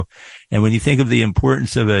And when you think of the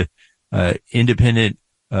importance of a independent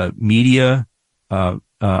media,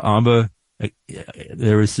 Amba,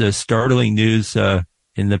 there was startling news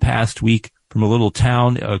in the past week from a little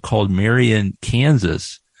town called Marion,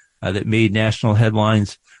 Kansas, that made national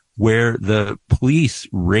headlines, where the police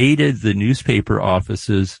raided the newspaper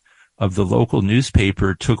offices of the local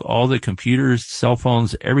newspaper, took all the computers, cell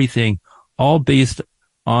phones, everything, all based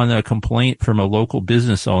on a complaint from a local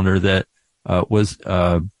business owner that was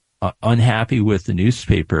unhappy with the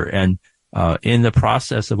newspaper. And in the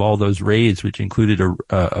process of all those raids, which included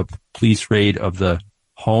a police raid of the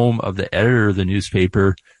home of the editor of the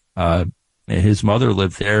newspaper, his mother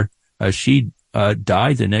lived there. She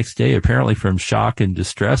died the next day, apparently from shock and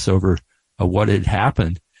distress over what had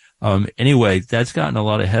happened. Anyway, that's gotten a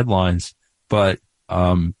lot of headlines, but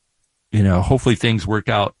hopefully things work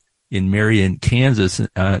out in Marion, Kansas.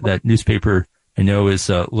 That newspaper, I know, is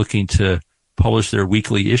looking to publish their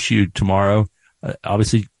weekly issue tomorrow.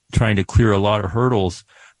 Obviously trying to clear a lot of hurdles.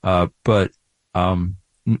 But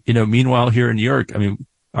meanwhile, here in New York, I mean,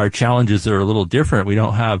 our challenges are a little different. We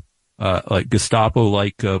don't have like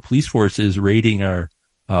Gestapo-like police forces raiding our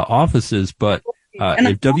offices, but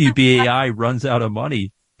if WBAI runs out of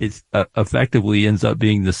money, it effectively ends up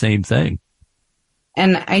being the same thing.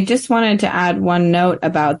 And I just wanted to add one note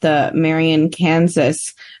about the Marion,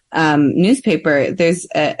 Kansas newspaper. There's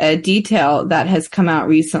a detail that has come out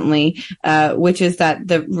recently, which is that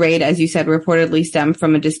the raid, as you said, reportedly stemmed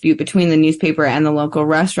from a dispute between the newspaper and the local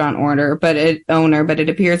restaurant owner. But it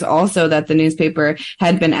appears also that the newspaper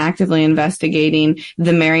had been actively investigating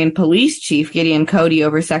the Marion police chief, Gideon Cody,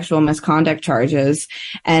 over sexual misconduct charges,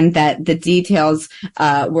 and that the details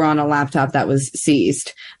were on a laptop that was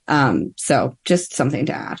seized. So just something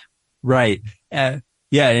to add. Right. An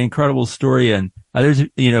incredible story. And there's,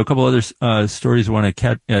 a couple other stories I want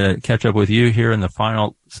to catch up with you here in the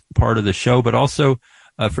final part of the show, but also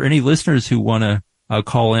for any listeners who want to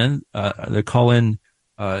call in, the call-in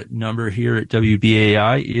number here at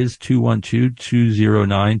WBAI is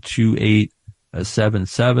 212-209-2877,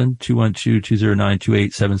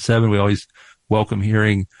 212-209-2877. We always welcome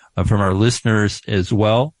hearing from our listeners as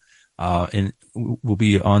well. And we'll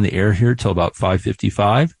be on the air here till about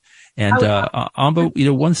 5:55. And, Amba,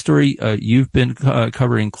 one story, you've been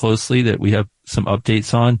covering closely that we have some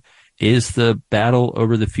updates on is the battle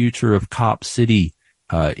over the future of Cop City,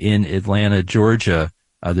 in Atlanta, Georgia,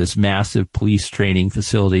 this massive police training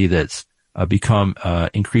facility that's become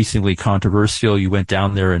increasingly controversial. You went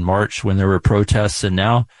down there in March when there were protests, and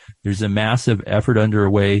now there's a massive effort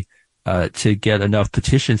underway to get enough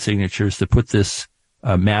petition signatures to put this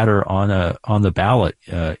matter on the ballot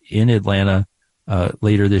in Atlanta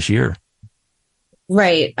later this year.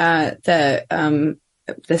 Right.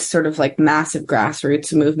 This sort of like massive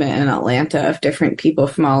grassroots movement in Atlanta of different people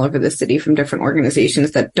from all over the city, from different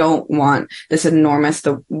organizations that don't want this enormous,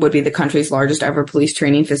 would be the country's largest ever police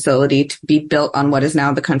training facility to be built on what is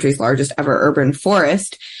now the country's largest ever urban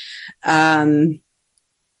forest.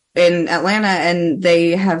 In Atlanta, and they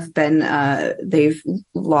have been, they've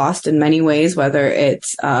lost in many ways, whether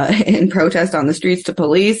it's, in protest on the streets to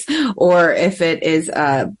police, or if it is,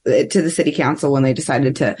 to the city council when they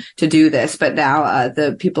decided to do this. But now,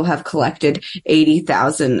 the people have collected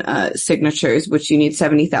 80,000, signatures, which you need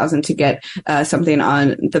 70,000 to get, something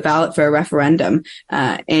on the ballot for a referendum,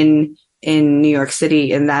 in New York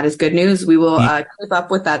City. And that is good news. We will, keep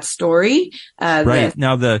up with that story. Right.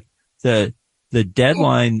 Now the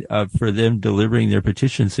deadline for them delivering their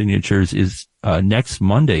petition signatures is next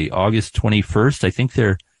Monday, August 21st. I think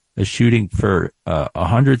they're shooting for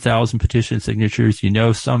 100,000 petition signatures.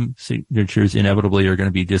 Some signatures inevitably are going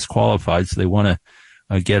to be disqualified, so they want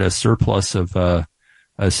to get a surplus of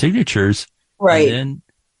signatures. Right. And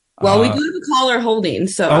then, we do have a caller holding.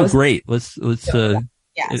 So great. Let's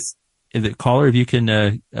yes. If the caller, if you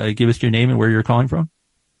can give us your name and where you're calling from.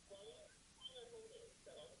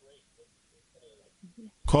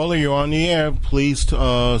 Caller, you're on the air. Please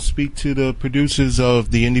speak to the producers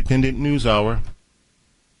of the Independent News Hour.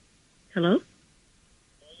 Hello?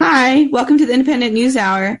 Hi, welcome to the Independent News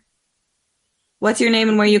Hour. What's your name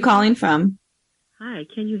and where are you calling from? Hi,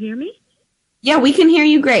 can you hear me? Yeah, we can hear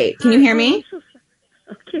you great. Can you hear me?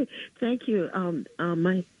 Okay, thank you.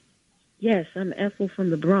 Yes, I'm Ethel from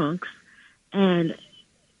the Bronx, and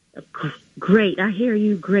great. I hear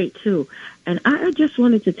you great, too. And I just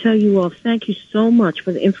wanted to tell you all, thank you so much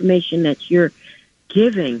for the information that you're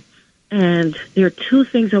giving. And there are two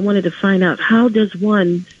things I wanted to find out. How does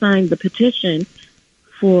one sign the petition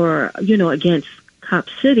for, against Cop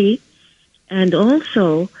City? And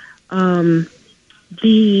also,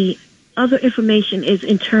 the other information is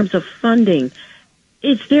in terms of funding.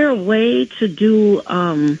 is there a way to do,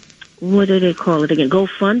 what do they call it again?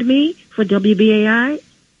 GoFundMe for WBAI?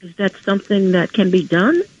 Is that something that can be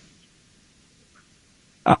done?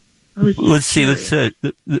 Let's see.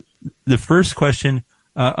 The first question,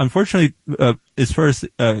 unfortunately, as far as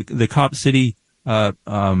the Cop City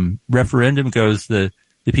referendum goes, the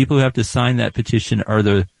people who have to sign that petition are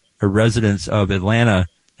the residents of Atlanta.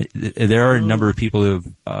 There are a number of people who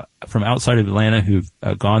have, from outside of Atlanta who've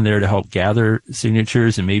gone there to help gather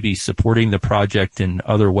signatures and maybe supporting the project in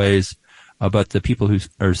other ways. But the people who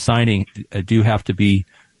are signing do have to be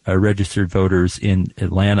registered voters in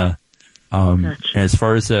Atlanta. Gotcha. As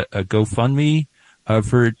far as a GoFundMe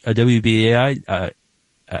for a WBAI,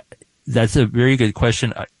 that's a very good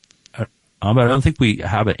question. I don't think we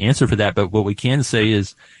have an answer for that, but what we can say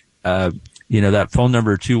is, that phone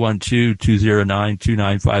number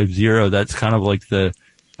 212-209-2950, that's kind of like the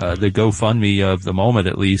GoFundMe of the moment,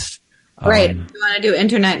 at least. Right. You want to do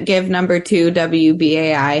internet give number 2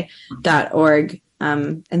 WBAI.org.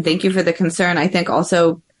 And thank you for the concern. I think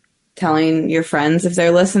also telling your friends, if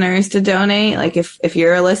they're listeners, to donate. Like if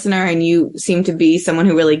you're a listener and you seem to be someone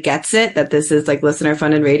who really gets it, that this is like listener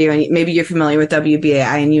funded radio, and maybe you're familiar with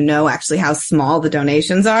WBAI and you know actually how small the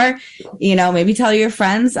donations are, maybe tell your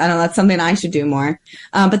friends. I don't know, that's something I should do more.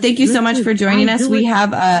 But thank you so much for joining us. We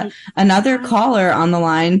have another caller on the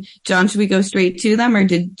line. John, should we go straight to them, or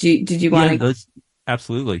did you want to?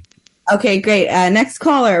 Absolutely. Okay, great. Next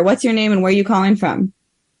caller, what's your name and where are you calling from?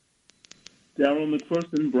 Daryl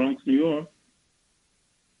McPherson, Bronx, New York.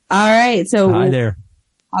 All right. So hi there.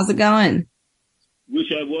 How's it going?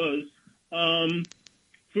 Wish I was.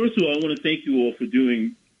 First of all, I want to thank you all for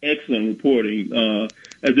doing excellent reporting.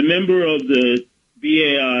 As a member of the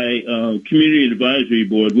BAI Community Advisory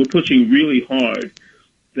Board, we're pushing really hard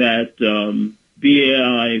that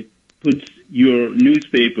BAI puts your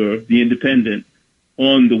newspaper, The Independent,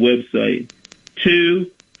 on the website.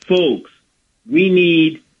 2, folks, we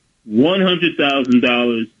need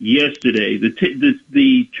 $100,000 yesterday.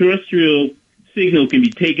 The terrestrial signal can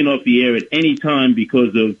be taken off the air at any time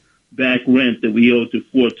because of back rent that we owe to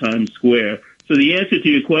 4 Times Square. So the answer to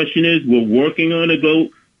your question is we're working on a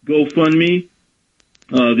GoFundMe.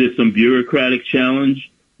 There's some bureaucratic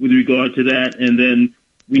challenge with regard to that. And then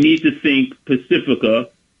we need to think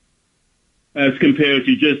Pacifica as compared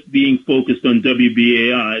to just being focused on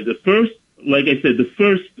WBAI. The first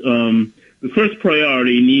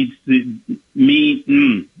priority needs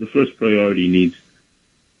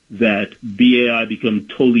that BAI become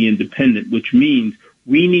totally independent, which means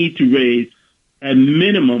we need to raise a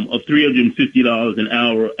minimum of $350 an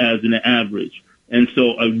hour as an average. And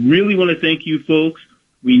so I really want to thank you folks.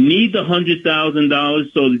 We need the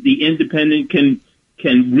 $100,000 so that the Independent can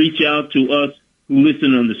reach out to us who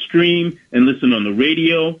listen on the stream and listen on the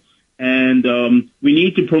radio. And we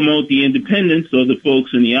need to promote the Independent so the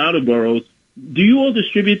folks in the outer boroughs. Do you all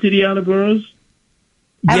distribute to the outer boroughs?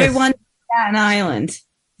 Yes. Everyone in Staten Island.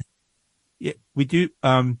 Yeah, we do.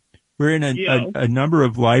 We're in a number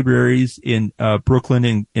of libraries in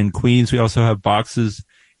Brooklyn and Queens. We also have boxes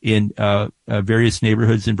in various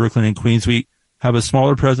neighborhoods in Brooklyn and Queens. We have a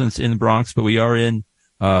smaller presence in the Bronx, but we are in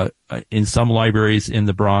some libraries in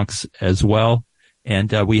the Bronx as well.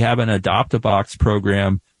 And we have an Adopt-a-Box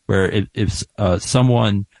program where if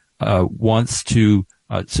someone wants to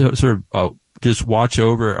sort of just watch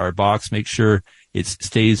over our box, make sure it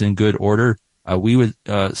stays in good order, we would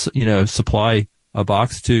supply a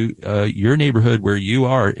box to your neighborhood where you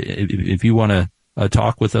are. If you want to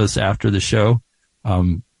talk with us after the show,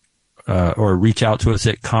 or reach out to us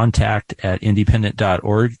at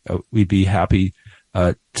contact@independent.org, we'd be happy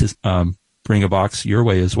to bring a box your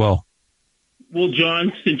way as well. Well,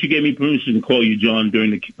 John, since you gave me permission to call you John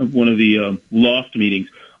during one of the Loft meetings,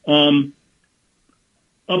 I'm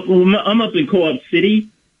up in Co-op City,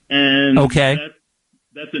 and okay,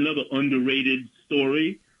 that's another underrated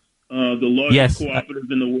story. The largest cooperative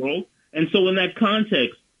in the world. And so in that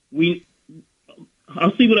context,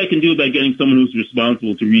 I'll see what I can do about getting someone who's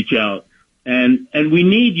responsible to reach out. And we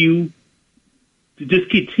need you to just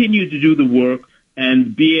continue to do the work,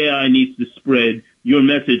 and BAI needs to spread your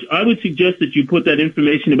message. I would suggest that you put that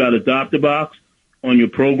information about Adopt-a-Box on your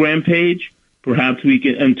program page. Perhaps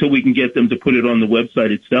until we can get them to put it on the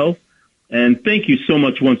website itself. And thank you so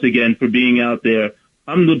much once again for being out there.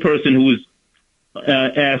 I'm the person who is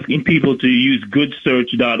asking people to use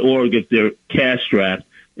goodsearch.org if they're cash strapped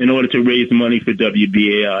in order to raise money for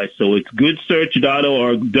WBAI. So it's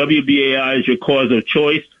goodsearch.org. WBAI is your cause of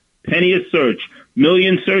choice. Penny a search.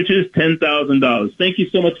 Million searches, $10,000. Thank you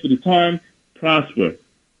so much for the time. Prosper.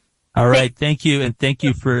 All right. Thank you. And thank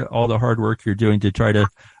you for all the hard work you're doing to try to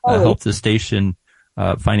help the station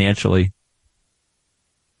financially.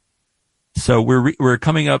 So we're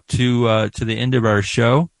coming up to the end of our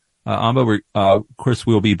show. Amba, of course,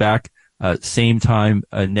 we'll be back same time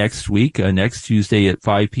next week, next Tuesday at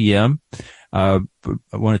 5 p.m. I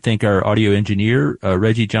want to thank our audio engineer,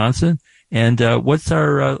 Reggie Johnson. And what's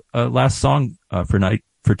our last song for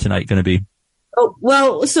tonight going to be? Oh,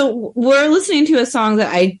 well, so we're listening to a song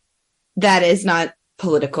that is not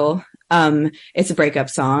political. It's a breakup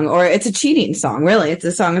song, or it's a cheating song, really. It's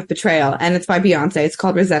a song of betrayal, and it's by Beyonce. It's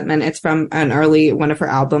called Resentment. It's from one of her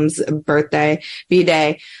albums, Birthday,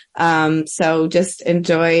 B-Day. So just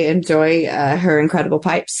enjoy her incredible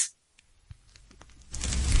pipes.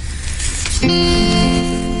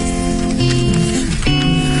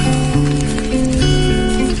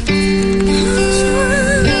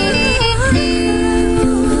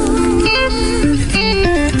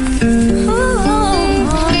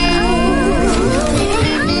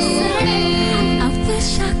 I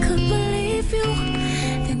wish I could believe you